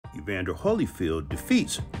Evander Holyfield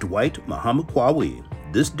defeats Dwight Muhammad Qawi.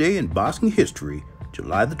 This day in boxing history,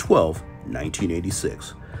 July the 12th,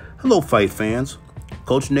 1986. Hello, fight fans.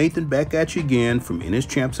 Coach Nathan back at you again from NS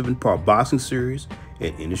Champ 7 Part Boxing Series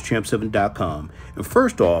at nschamp7.com. And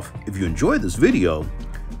first off, if you enjoyed this video,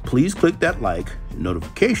 please click that like and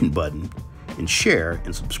notification button and share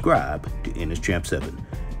and subscribe to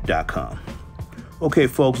nschamp7.com. Okay,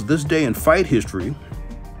 folks, this day in fight history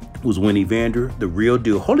was when Evander "The Real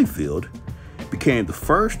Deal" Holyfield became the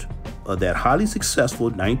first of that highly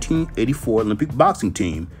successful 1984 Olympic boxing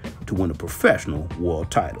team to win a professional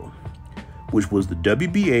world title, which was the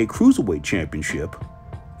WBA Cruiserweight Championship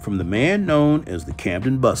from the man known as the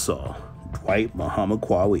Camden Buzzsaw, Dwight Muhammad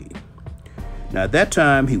Qawi. Now at that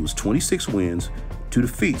time, he was 26 wins, 2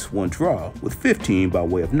 defeats, 1 draw, with 15 by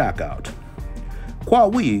way of knockout.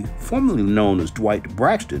 Qawi, formerly known as Dwight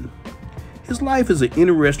Braxton, his life is an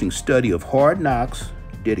interesting study of hard knocks,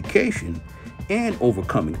 dedication, and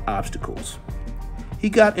overcoming obstacles. He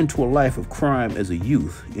got into a life of crime as a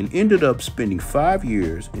youth and ended up spending 5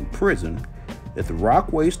 years in prison at the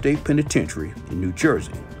Rockaway State Penitentiary in New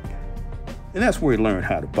Jersey. And that's where he learned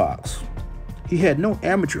how to box. He had no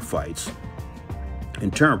amateur fights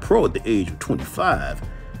and turned pro at the age of 25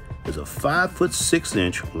 as a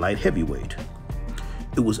 5'6" light heavyweight.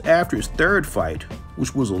 It was after his third fight,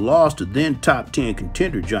 which was a loss to then top 10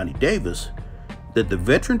 contender Johnny Davis, that the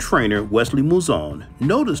veteran trainer Wesley Mouzon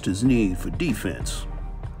noticed his need for defense.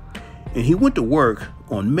 And he went to work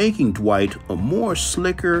on making Dwight a more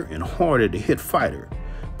slicker and harder to hit fighter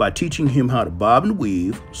by teaching him how to bob and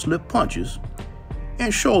weave, slip punches,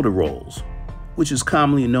 and shoulder rolls, which is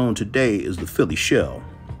commonly known today as the Philly shell.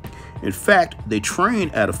 In fact, they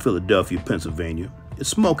trained out of Philadelphia, Pennsylvania at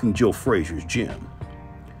Smoking Joe Frazier's gym.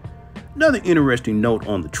 Another interesting note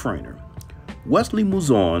on the trainer: Wesley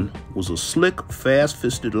Mouzon was a slick,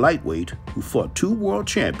 fast-fisted lightweight who fought 2 world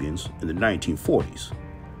champions in the 1940s,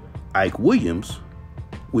 Ike Williams,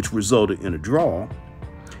 which resulted in a draw,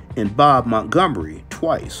 and Bob Montgomery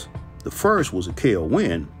twice. The first was a KO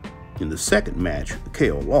win, in the second match, a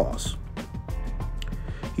KO loss.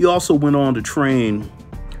 He also went on to train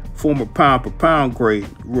former pound-for-pound great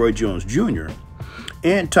Roy Jones Jr.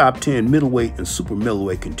 and top 10 middleweight and super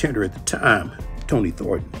middleweight contender at the time, Tony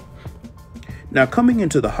Thornton. Now, coming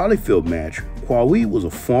into the Holyfield match, Qawi was a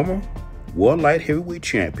former world light heavyweight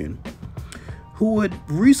champion who had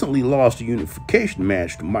recently lost a unification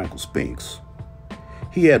match to Michael Spinks.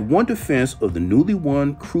 He had one defense of the newly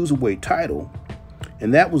won Cruiserweight title,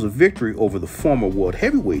 and that was a victory over the former world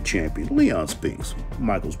heavyweight champion Leon Spinks,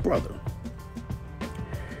 Michael's brother.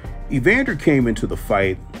 Evander came into the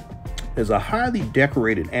fight as a highly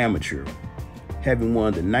decorated amateur, having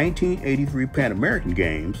won the 1983 Pan American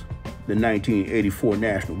Games, the 1984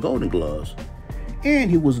 National Golden Gloves,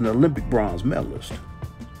 and he was an Olympic bronze medalist.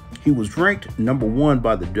 He was ranked number 1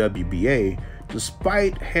 by the WBA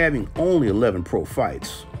despite having only 11 pro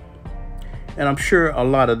fights. And I'm sure a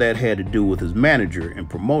lot of that had to do with his manager and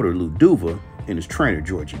promoter Lou Duva and his trainer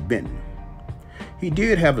Georgie Benton. He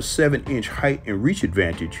did have a 7-inch height and reach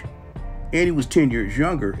advantage, and he was 10 years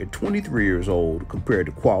younger at 23 years old compared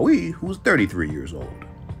to Qawi, who was 33 years old.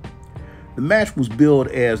 The match was billed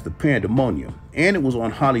as the Pandemonium, and it was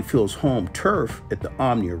on Holyfield's home turf at the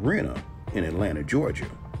Omni Arena in Atlanta, Georgia.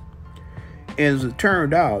 And as it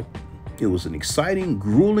turned out, it was an exciting,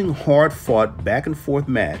 grueling, hard-fought, back-and-forth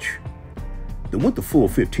match that went the full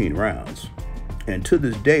 15 rounds. And to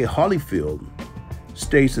this day, Holyfield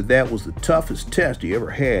states that that was the toughest test he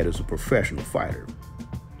ever had as a professional fighter.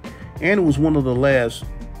 And it was one of the last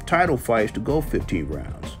title fights to go 15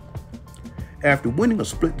 rounds. After winning a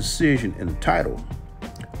split decision in the title,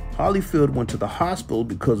 Holyfield went to the hospital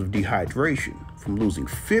because of dehydration from losing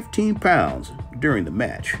 15 pounds during the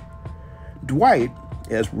match. Dwight,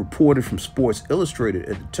 as reported from Sports Illustrated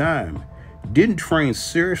at the time, didn't train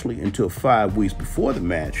seriously until 5 weeks before the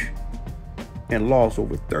match and lost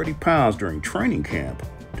over 30 pounds during training camp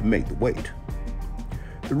to make the weight.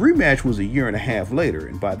 The rematch was a year and a half later,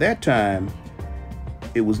 and by that time,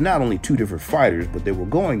 it was not only 2 different fighters, but they were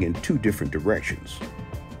going in 2 different directions,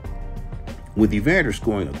 with Evander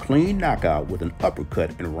scoring a clean knockout with an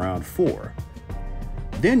uppercut in round 4,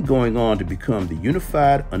 then going on to become the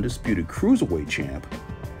unified undisputed cruiserweight champ,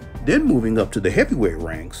 then moving up to the heavyweight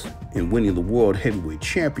ranks and winning the World Heavyweight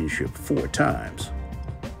Championship 4 times.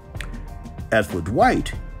 As for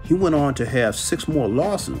Dwight, he went on to have 6 more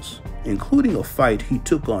losses, including a fight he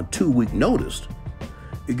took on 2-week notice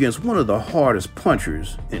against one of the hardest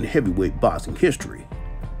punchers in heavyweight boxing history,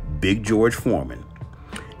 Big George Foreman,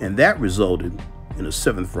 and that resulted in a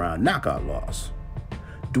 7th round knockout loss.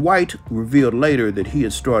 Dwight revealed later that he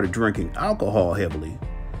had started drinking alcohol heavily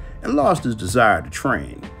and lost his desire to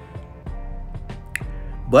train.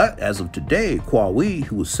 But as of today, Qawi,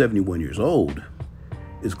 who was 71 years old,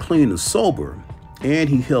 is clean and sober, and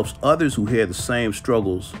he helps others who had the same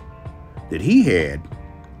struggles that he had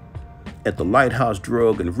at the Lighthouse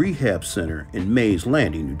Drug and Rehab Center in Mays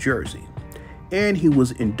Landing, New Jersey. And he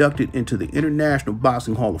was inducted into the International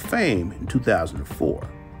Boxing Hall of Fame in 2004.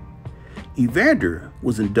 Evander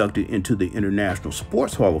was inducted into the International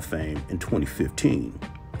Sports Hall of Fame in 2015.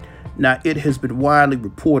 Now, it has been widely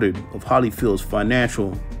reported of Holyfield's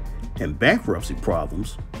financial and bankruptcy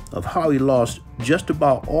problems, of how he lost just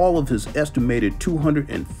about all of his estimated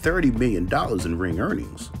 $230 million in ring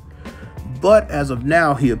earnings. But as of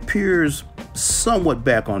now, he appears somewhat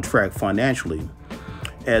back on track financially,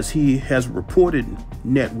 as he has a reported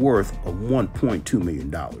net worth of $1.2 million.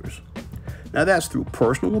 Now, that's through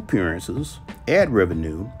personal appearances, ad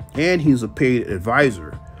revenue, and he's a paid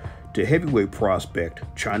advisor to heavyweight prospect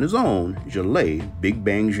China's own July Big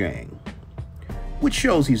Bang Zhang, which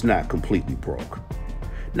shows he's not completely broke.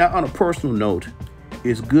 Now, on a personal note,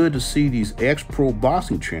 it's good to see these ex-pro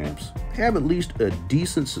boxing champs have at least a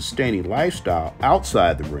decent sustaining lifestyle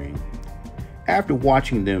outside the ring after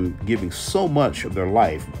watching them giving so much of their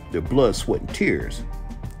life, their blood, sweat, and tears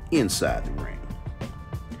inside the ring.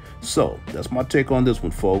 So that's my take on this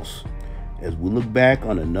one, folks, as we look back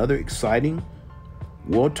on another exciting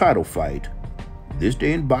world title fight, this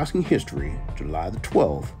day in boxing history, July the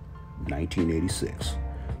 12th, 1986.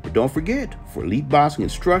 But don't forget, for elite boxing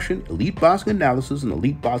instruction, elite boxing analysis, and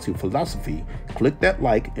elite boxing philosophy, click that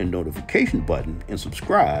like and notification button and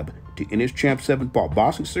subscribe to NS Champ 7 Part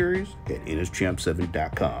Boxing Series at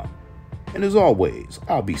nschamp7.com. And as always,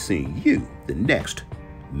 I'll be seeing you the next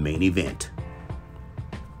main event.